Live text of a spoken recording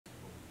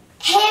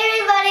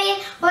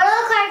Aubree, we're the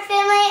Clark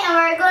family, and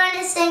we're going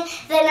to sing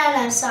the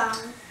No-No song.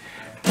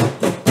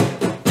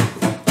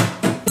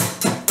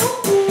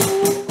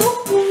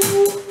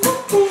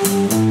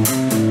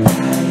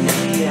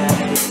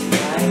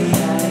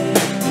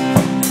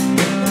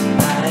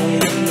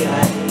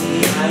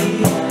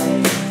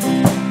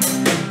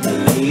 The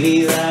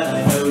lady that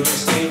I know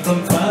just came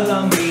from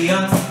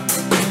Colombia.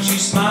 She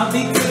smiled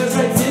because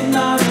I did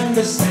not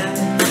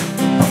understand.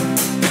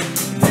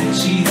 Then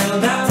she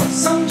held out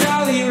some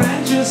Jolly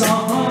Ranchers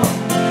on.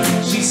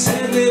 She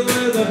said they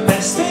were the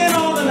best in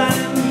all the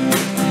land.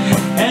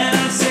 And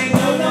I say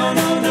no, no,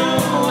 no,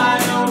 no, I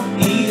don't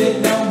need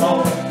it no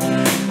more.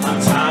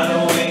 I'm tired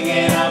of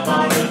waking up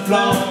on the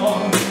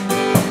floor.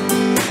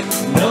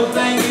 No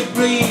thank you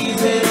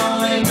please, it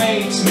only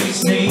makes me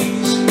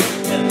sneeze.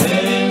 And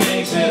then it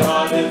makes it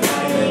hard to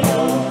find it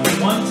all.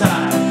 One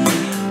time,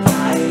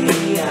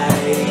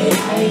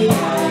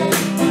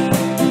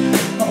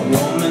 a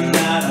woman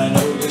that I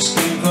know just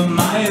came from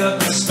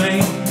Mallorca,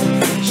 Spain.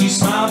 She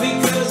smiled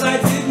because I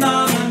did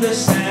not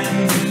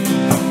understand.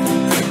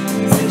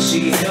 Then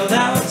she held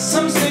out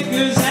some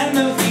stickers and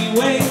Milky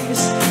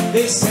Ways.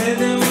 They said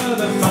they were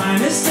the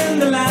finest in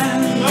the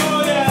land.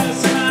 Oh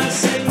yes, and I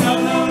said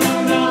no, no,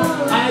 no,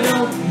 no, I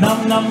don't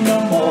num num no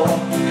more.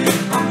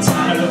 I'm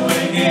tired of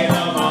waking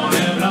up on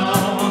them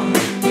long.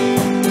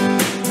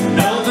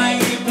 No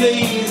thank you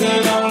please,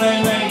 it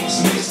only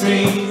makes me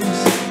sneeze.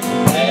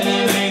 And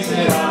it makes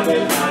it hard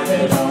to find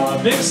it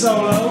all. Big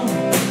solo.